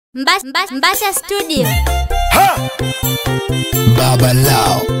MBASHA Studio. Ha! Baba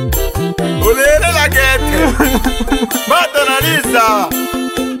Lao. Ulele la gete. Matanaliza.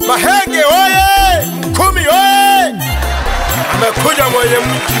 Mahenge oye! Kumi oye! Amekuja mwenye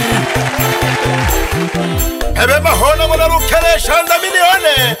mji. Ebe mahona mwana rukele shanda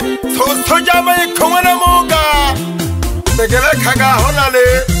milione. Sosto jama ikumwe na muga. Tegele kaga honale.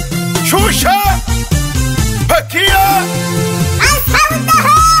 Shusha! Pakia!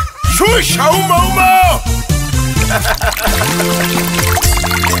 Shusha umo!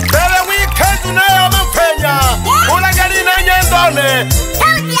 Tele weekend unayo mfenya. Ulagani na nyendone.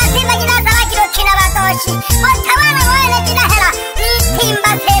 Sauti ya simba JINASA wakiro kina batoshi. Otawana wale jina hela.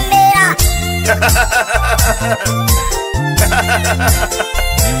 Itimba tembera.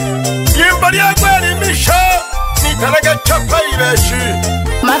 Yimbali ya kweli misha. Nitalaga chapa ibeshi.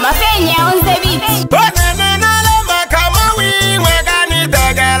 Mama Fenya on the beat. Banana nalema kama wingani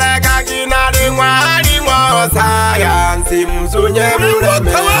dagala kakinari mwari sayansi mzunye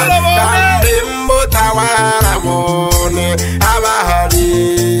mureme Kamrimbo tawara wone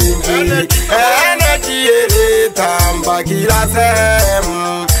Abaharingi Energy eritamba kila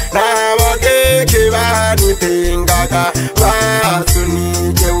semu Namoke kibani tingaga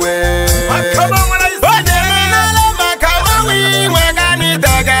Wasunikewe Banana nalema kama wingani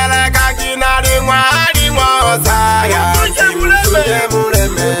dagala kakinari mwari sayansi mzunye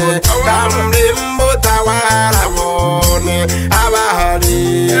mureme Kamrimbo tawara wone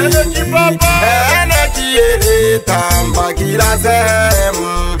Abahari Energy eritamba kila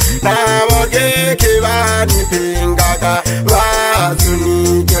semu Namoke kibani pingaga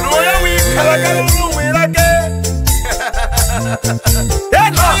Wasunike Noya wikaraga mwirage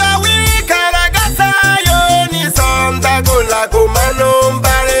Noya wikaraga sayo Ni sonda gula kumano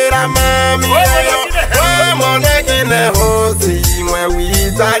mbarira mami Wamonekine hosi mwe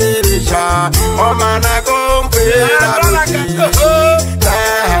wizaririsha Omana kumpira buki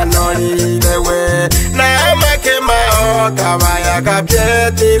Nahanolilewe Namake mao Kawaya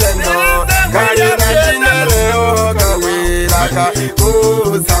kapyetile no Kalina chineleo Kawilaka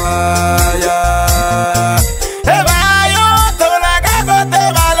kusaya Ebayo tolaga kote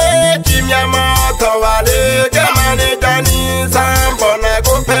vale Chimya moto vale Kamane jani Sampona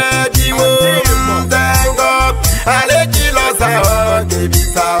kupeji Mzengo Ale kilo sao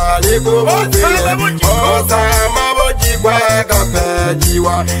Kebisa ale kubufile Osama boji kwa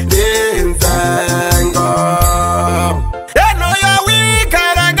kapejiwa Nzengo Eno ya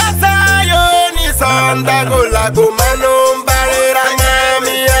wikara gasa yo Ni sonda gula kumano mbarira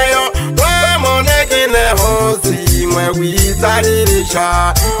mami ayo Wamone kine hosi mwe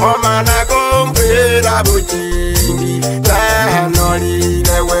wizaririsha Omana kumpira buchingi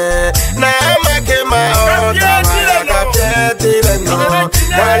Nahanolilewe Namake mao Kawaya kapyetile no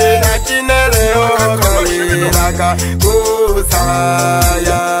Kalina chineleo Kawilaka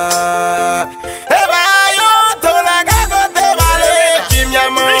kusaya Ebayo tolaga kote vale Chimya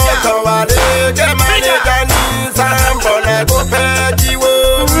moto vale Kemane jani Sampona kupejiwo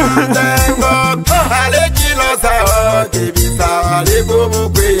Mzengo Ale kilo sao Kibisa ale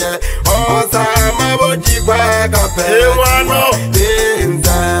kubukweye Osama boji kwa kapejiwo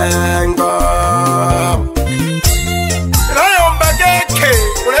Nzengo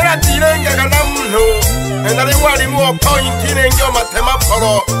Unera tirenga kana mno Endari wali muo point tirenga matema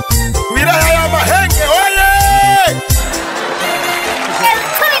poro Wira haya mahenge oye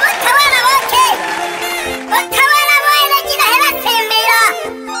Kumi otawana wake. Otawana wale jina hela tembera.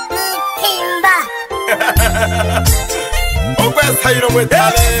 Itimba. Ogwesa iro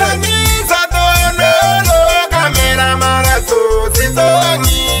mwetale Nisa dono kamera marasu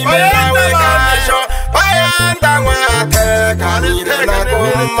Sisongi mera wekasho Bayanda mwate Kanire na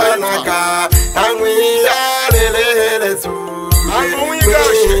kumbanaka Tangwia lelele su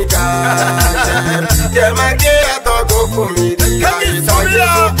Mwishika Yemakia toko kumidi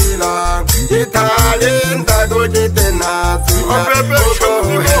Isakisukila Italenta dojite nasu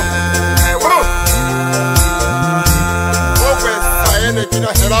Oko hewa Ogwesa ene kina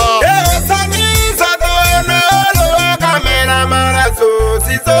hela Samisa dono kamera marasu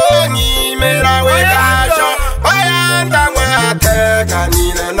Sisongi mera wekasho Bayanda mwate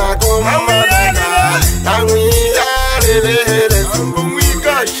Kanire na kumbanaka Tangwia lelele sumbu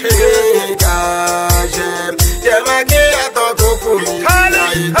mwikashe Yemakia toko kumidi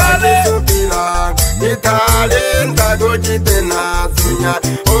Isakisukila Italenta dojite nasunya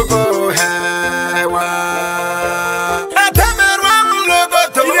Oko hewa Atemerwa mlogo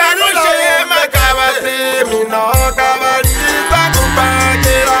tuwanishe Makabate mino kabariza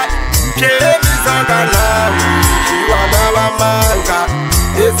kupakira Kemi sakala Iwana wa manga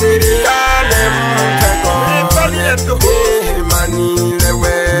Esiriane mtego Manile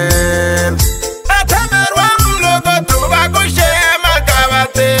we Atamerwa mlogo tuba kushema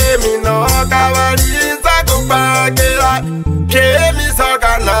kabate Mino kabaliza kupakela Kemi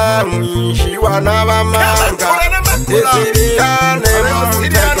soka na mwishi wanaba manga Esiriane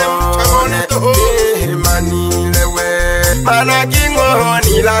mtego Manile we Manakingo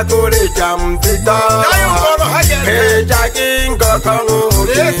nila kule chamtita Pecha kingo kongo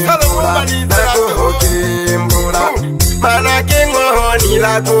kimbura Manakingo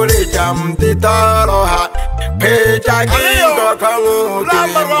nila kule chamtita roha Pecha kingo kongo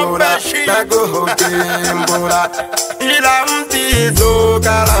kimbura Ila mtizo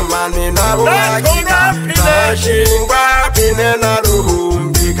kalamani na wakika Nashingwa pine na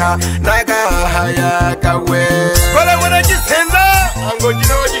ruhumbika Naga haya kawe Wala jisenza Ango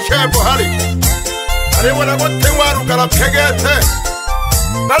jina wajishepo hali Ale wana gote waru kala pegete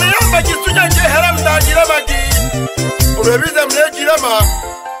Nale yamba jisunya jehera mdajira magi Urebiza mlejira ma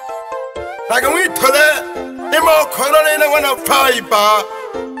Naga mwitole Ima okorone ina wana faiba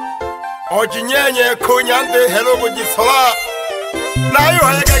Ojinyenye kunyande helo kujisola Nayo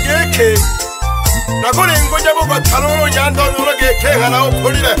hayaka geke Nakuli ngoja buko taloro nyando nuro geke Hana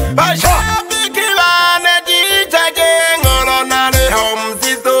ukulile Basha Bikibane jitage Ngolo nane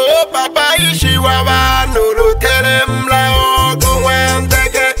homzizo Papa ishi waba Nuru teremla Ogo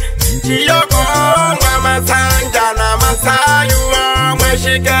wendeke Chiyoko Ngama sanja na masayu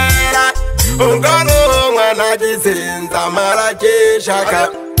Mweshikera Ungolo Ngwana jisenza Mara jeshaka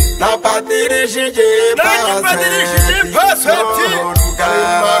Na patirishi jepase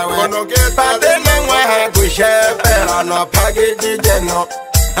Patene mwaha kushepera na pageji jeno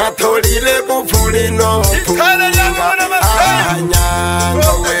Atolile kufulino punga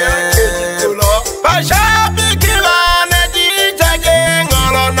Ahanyango we Pashabiki wane jichage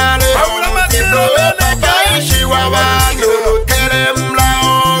ngolo nane Homzizo Paishi wabanu teremla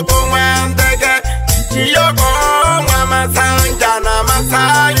ogo mwendege Chiyoko Masanja na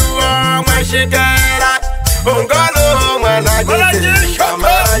masayu Mweshikera Ungolo mwana jisika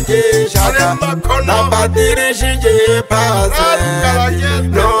Marajishaka Na patirishi jepase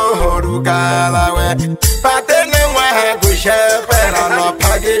Nohorukala we Patene mwaha kushepera Na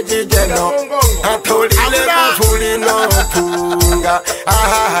pageji jeno Atolile kufulino punga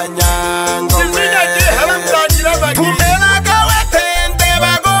Ahanyango we Pumela kawe tente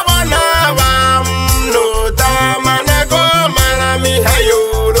bagobona Wamno tamana goma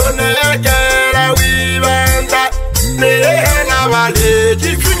Mihayuro nekera wibanda Nehena wale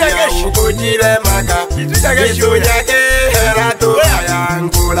Jisunyage shukujile maka Jisunyage hera toa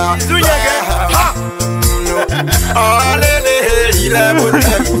yangula Jisunyage ha Alele ile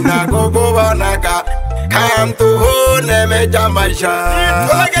mutemina gogo wanaka Kantu hone meja maisha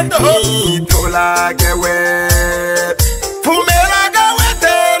Itolage we Fumela gawe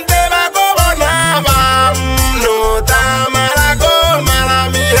tende bagobona Wamno tamara goma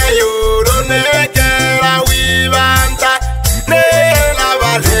Mihayuro nekera wibanda Nehena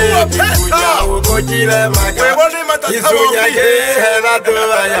wale Jisunya ugojile maka Jisunya hera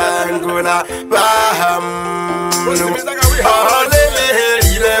toa yangula Bahamnu Alele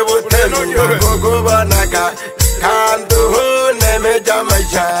ile mutemina gogo wanaka Kantu hone meja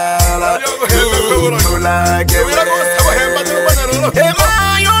maisha Itolage we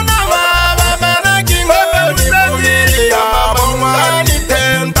Emayona baba manakingo Nipumiria Mwani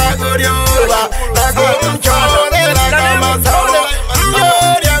tenta kuryoba Nakumchole Nakamasole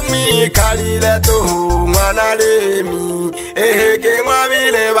Myoria mikalile tuhu Mwanalemi Eheke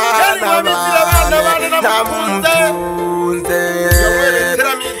mwabile bana bane Namuntunze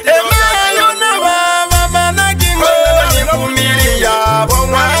Emayona baba manakingo Nipumiria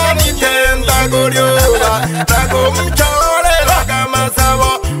Mwani tenta kuryoba Nakumchole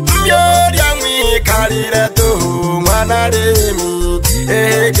Nakamasabo Myoria mikalile tuhu Mwanalemi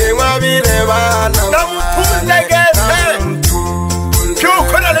Eheke mwabile bana Namuntunze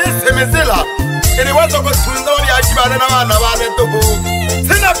Kyukona lese mezela Ili wazo kutunza wali ajibane na wana wane tuhu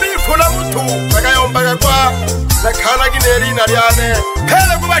Sina bifu na mutu Nakayombaga kwa Nakana gineri nariane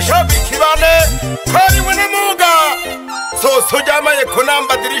Pele kuba shobi kibane Kwari mwene muga So jama ye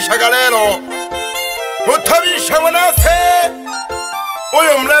kunamba dirisha galero Mutabisha wana se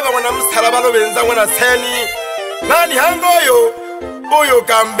Oyo mleba wana msalabalo benza wana seni Nani hangoyo Oyo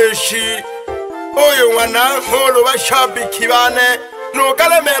gambeshi Oyo wana holo wa shobi kibane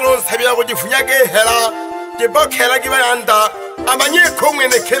Nukale melo sabia kujifunyage hela Jibokela kibayanda Amanye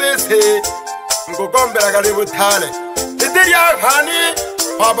kumwene kelese Ngugombera galibu tale Idiri ahani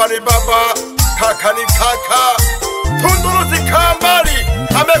Baba ni baba Kaka ni kaka Tunduru zikambali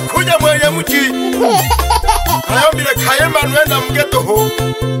amekuja mwenye mji ayombile kaye Manuel na mgeto ho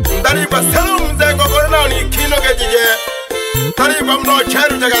ndariba selu mzengo gorona ni kino gejije ndariba mno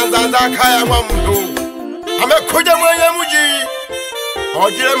cheru jaganza kaya mwa mtu amekuja mwenye mji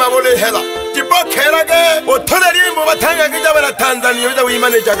ojire mabole hela jipokerage otolerimbo batanga kijabana Tanzania uza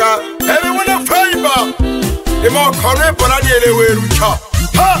wimanejaga ebe wona fiber imo kone borani elewe rucha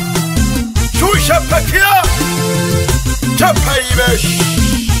ha shusha pakia chapa ibesh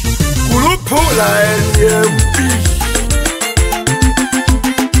grupo la NELEMI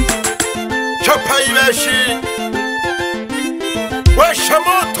chapa ibeshi washa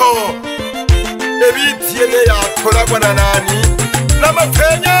moto ebitiene ya toragwa na nani na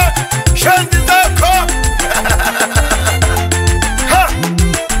mafenya shanzi zako ha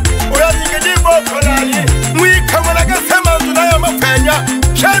uyaringeje boko nani mwika mwana sema tunayo mafenya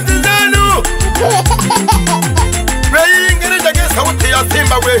shanzi zenu weingere jage sauti ya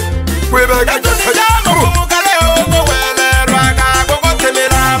simba webega jama kumugale ogo welerwa ga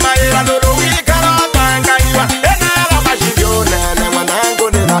gogotemera mayira lolo wikara bangaiwa enala bashibyona na mwanango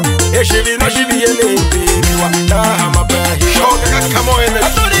nena eshibino shibiyene mpiriwa na mabahi shoka kamoene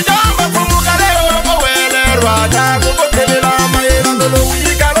aturi jama kumugale ogo welerwa ga gogotemera mayira lolo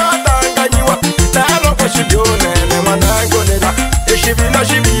wikara bangaiwa na bashibyona na mwanango nena eshibino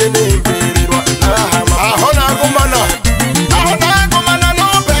shibiyene mpiriwa ahona kumana no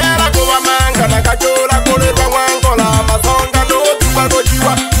pera kuba manga na kajola kolerwa mwangola masonga no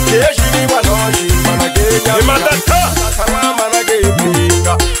tubagojiwa yeshiriwa no shimba na kenya imatata salama na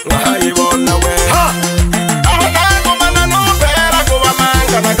kepinga ngahayibona we ahona kumana no pera kuba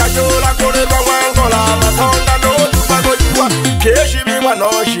manga na kajola kolerwa mwangola masonga no tubagojiwa yeshiriwa no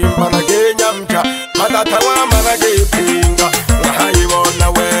shimba na kenya mcha matata wama na kepinga ngahayibona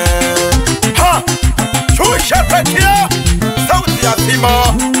we Shapakia sauti ya sima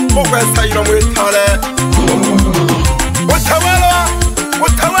mkwesa ilo mwitale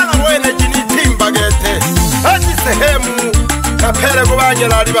utawala wene jini timba gete hadi sehemu na pere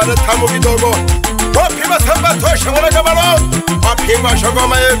kubanyela libane tamu kidogo wapima samba tosha wana kamalo wapima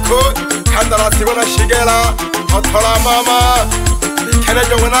shogoma yeko kandarasi wana shigela otola mama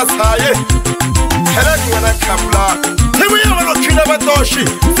ikenejo wana saye kenejo wana kabula timu ya wano kina batoshi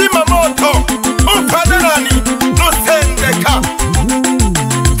zima moto ufadanani nusendeka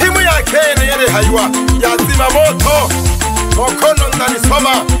timu ya kene yere haywa ya zima moto okono ndani soma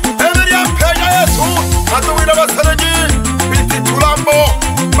emeri ya penya yesu matuwina basanaji biti tulambo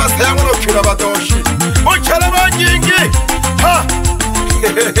masayangu no kina badoshi uchale banjingi ha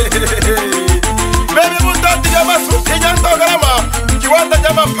bebe mundati ya masuti nyandogarama kiwanda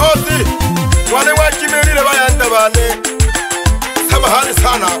jama pozi wale wajimirire bayanda bane samahani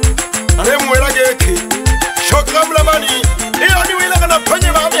sana anemwera geke shokra mlamani iyo ni wila kana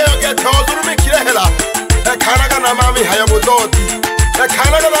ponye mami hayo gete ozurumi kirehela ekanaga na mami hayo mudoti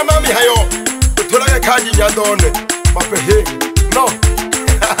ekanaga na mami hayo utulage kaji nyandone mapehe no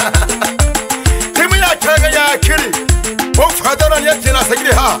timu ya changa ya akili ufadana ni JINASA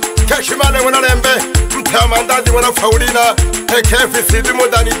giri ha keshimane wana lembe mtamandazi wana faulina ekefi sidi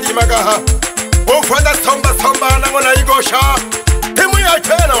mudani dimagaha ufada somba na wana igosha timu ya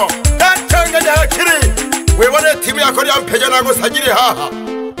cheno changa ya akili wewone timu ya kori ampeja na gusagiri haha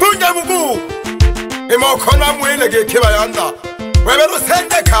bunja mugu imokona mwene gekiba yanda webero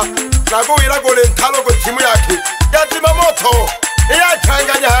sendeka nago iragole ntalo go timu yake yazima moto iya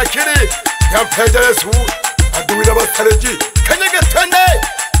changa ya akili yampeja yesu aduwira basareji kanyege twende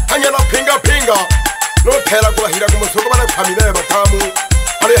hanyana pinga no tera kurahira ku musoko bana kwamire batamu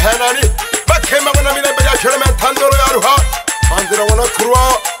ari hanani bakema bana mirembe ya cheleme tandoro ya ruha anzira wana kurwa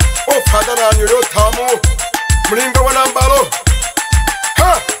ofadana nyo tamu mlingo wana mbalo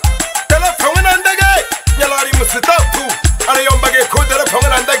ha telefone ndege nyalari musitatu ari yombage ko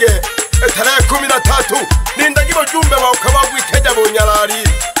telefone ndege etara 13 nindagi bojumbe wa ukabagwi keja bonyalari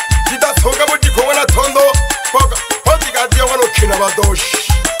kidasoga bojiko wana tondo bodigadi ya wana kina badoshi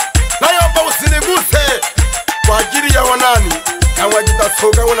nayo bawusini guse wajiri ya wanani kama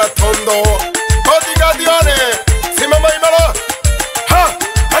kidasoga wana tondo bodigadi yone simama imara ha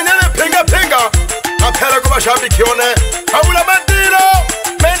anyane pinga apera kuba shabiki one abula mandiro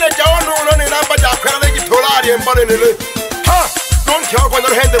manager wanu unone namba jakwera legitolari embale nele ha donki hako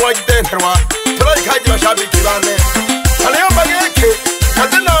na hende wajitenterwa tulai kaji bashabiki bane aliyo bageke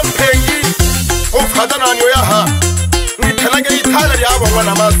kadena mpengi ufadana nyo yaha nitelage itala yabo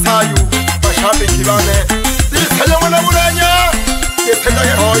wana masayu bashabiki bane disanya wana buranya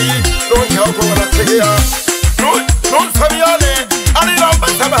yeteja hoyi donki hako wana tegea non sabiane ali lamba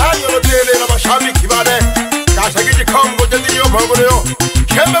sabahani no dele na bashabiki bane yashagije kongo jadi yo mangoro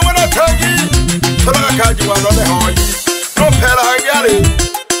kembe wana tangi tola kaji wanone hoyi no pera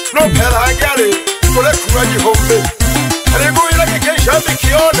hangare kule kuraji hombe arego ila ke shabi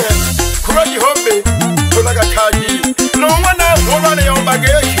kione kuraji hombe tola kaji no wana mwana yo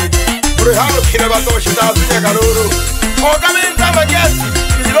bageki kure halo kina bato shida dunya garuru ogaminda bagesi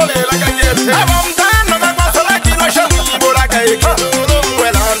ilole la kagete abamdana magwasala kino shamu boraka ikino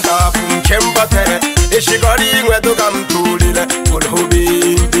mwelanda kemba tere ishigori ngwedo kamtulile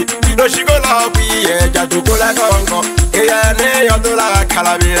kulhubindi no shigola biye jadukula kongo eyane yodola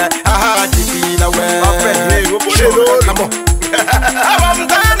kalabire aha jibila we shelo kamo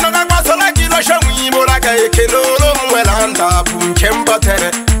abamdana magwasala kino shamu boraka ikino mwelanda kemba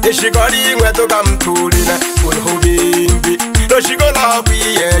tere ishigori ngwedo kamtulile kulhubindi no shigola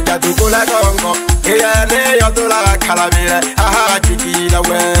biye jadukula kongo eyane yodola kalabire aha jibila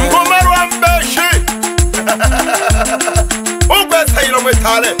we MBASHA ONGEZA ilo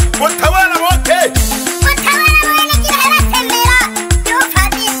mwetale utawala wote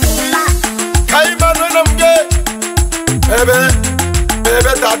kaima nwena mge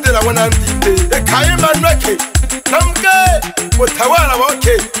ebe tatela wana ndinde kaima nweke na mge utawala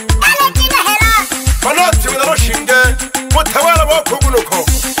wote manoti wadaro shinge utawala woko gunuko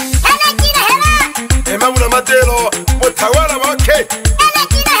emabuna madelo utawala wote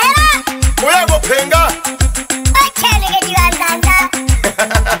Oyago penga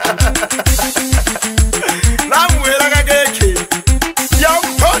Namwera gageke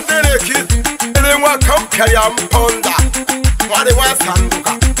Yampondeleki Elemwa kamka yamponda Wale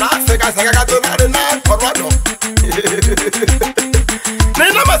wasanduka Nasega gatonare na korwado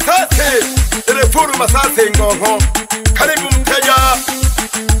Nina masase Elefuru masase ngongo Karibu mteja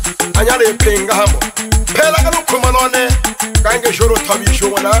Anyale penga hamo Pela galukumanone Gange shuru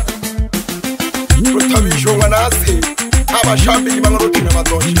tabisho wana Rutabisho wanase abashambi bangarukina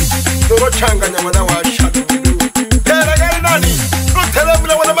badoshi doro changanya wana washabu tera gari nani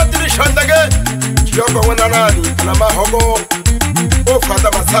rutelemula wana madirisha ndage kiyogo wana nani na mahogo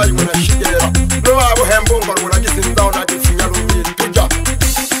ofada masayi wana shigera no abo hembongo wana gisinda wana gisinya rumi tuja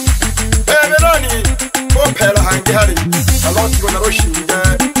ebe nani opera hangi hari aloti wana roshinge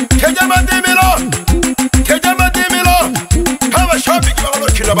kejama dimilo abashambi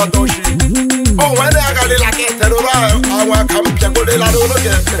bangarukina badoshi Oh, when I got it like it, I want to come to the Lado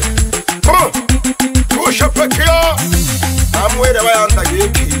again. Push up a kill. I'm waiting around the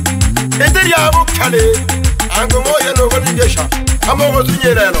gate. It's the Yabu Kali. I'm going to go to Gesha. I'm over to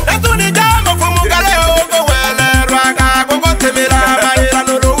Yellow. That's only down from Mugaleo. Go well, Raga, go to Mira, I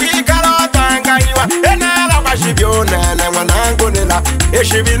don't know. We cannot thank you. And I was you, and when I'm going to it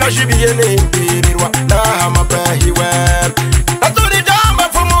should be not should be a name. Now I'm a pair. Well, that's only down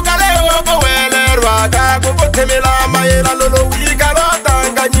from Mugaleo. Go well. Temela maela lolo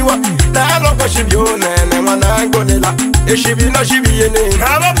wikarata nganyiwa na loko shibyone ne mwanangonela eshibina shibiyene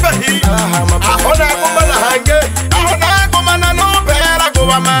habapahi ahona kumana hange ahona kumana no pera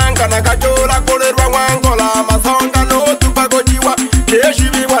kuba manga na kajola kolerwa wangola masonga no tupagojiwa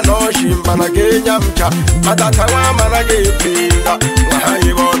keshibiwa no shimba na kenya mcha matata wa manage pinga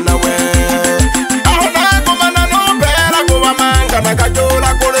wahayibona we ahona kumana no pera kuba manga na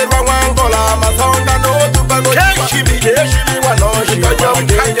kajola kolerwa wangola masonga no Keshibi wanoshi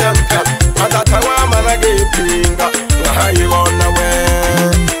kanya matata wa manage pinga hayi wona we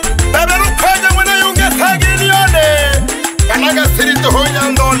bebe rukaja mwana yungeza gilione kanaga sirito honya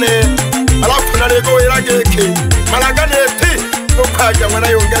ndone alafu na lego irageke malaganeti rukaja mwana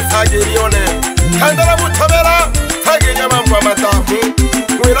yungeza gilione kandala mutabera tagenya mambo amatafu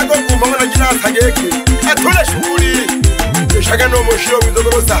mwirago kumba na JINASA geke atule shughuli shaga no mushiro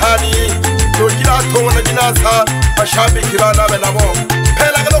wizogoro sahani Nogira tongo na JINASA bashambi kirana benabo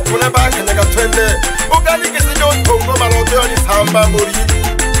pela galo kuna bakanya gatwende ugani kisijo tongo maloto yoni samba muri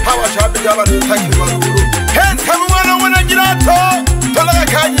hawa shambi jaba ni takibaruru hensa mwana wana JINASA tola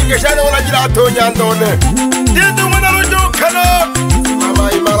kanyi ngeshane wana JINASA nyandone dindu mwana rujukana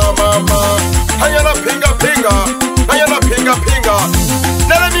mama imara mama hayana pinga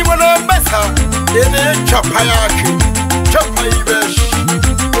NELEMI mwana MBASHA ene chapa yake chapa ibesh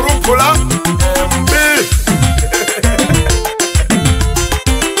urupula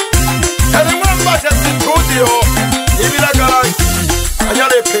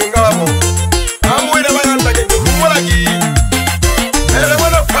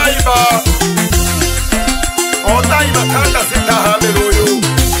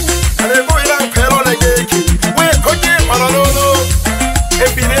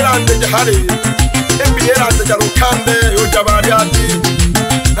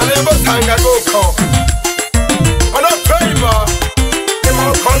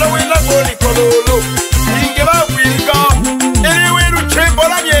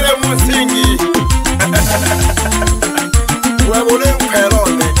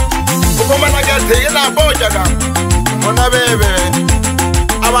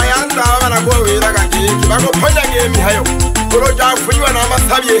Ibibondo byafunywa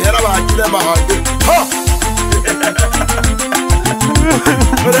n'amasabi hera bagire mahanga. Ha.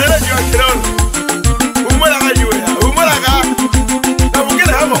 Murere yo kirono. Umuraga yuya, umuraga.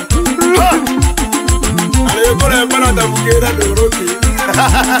 Nabugire hamo. Ha. Ale kore mbana ndabugera ndoroki.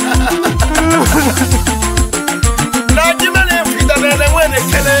 Najimane mfida nene mwene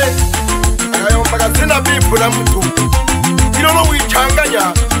kele. Ayo magazina bipula mtu. Ino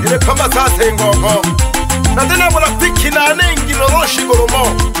wichanganya ile kama sasa ngongo. Na tena bora piki na nengi noroshi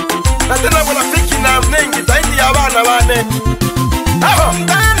goromo. Na tena bora piki na nengi zaidi ya bana bane. Aho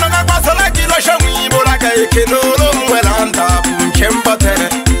ndana ngakwasala kilo shamwi bora gaye kenoro mwelanda chemba tere.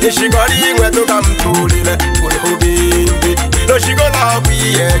 Ishigori ngwetu kamtulile kulhubimbi. Loshigona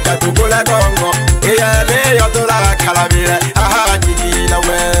biye katukula kongo. Eya ne yodola kalabire. Aha jikila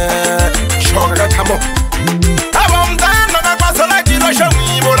we. Shoga kamo.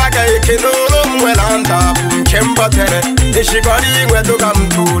 Shami boraga ekenoro mwelanda chemba tere ishigori ngwetu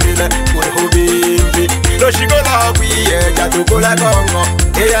kamtulile kulhubimbi loshigona biye katukula kongo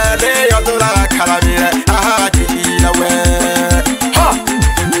eyane yodola kalabire aha jikila we ha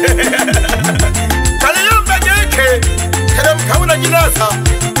kaliyumba jeke kere mkauna jinasa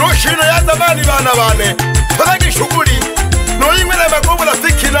roshino ya zamani bana bane tolagi shughuli no ingwele magobu la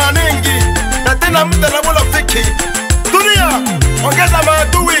fiki na nengi na tena mda na bola fiki dunia ongeza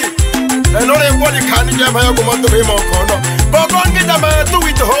maadui enole kwani kani jema ya kumaadui mokono bogongeza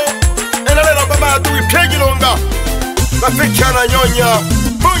maadui toho enole roba maadui pegilonga nafikiana nyonya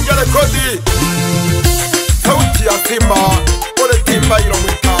bunja rekodi sauti ya timba ole timba ilo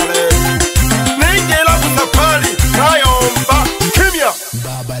mwitale ningela kusafari nayomba kimya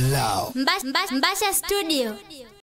Baba Lao. MBASHA Studio.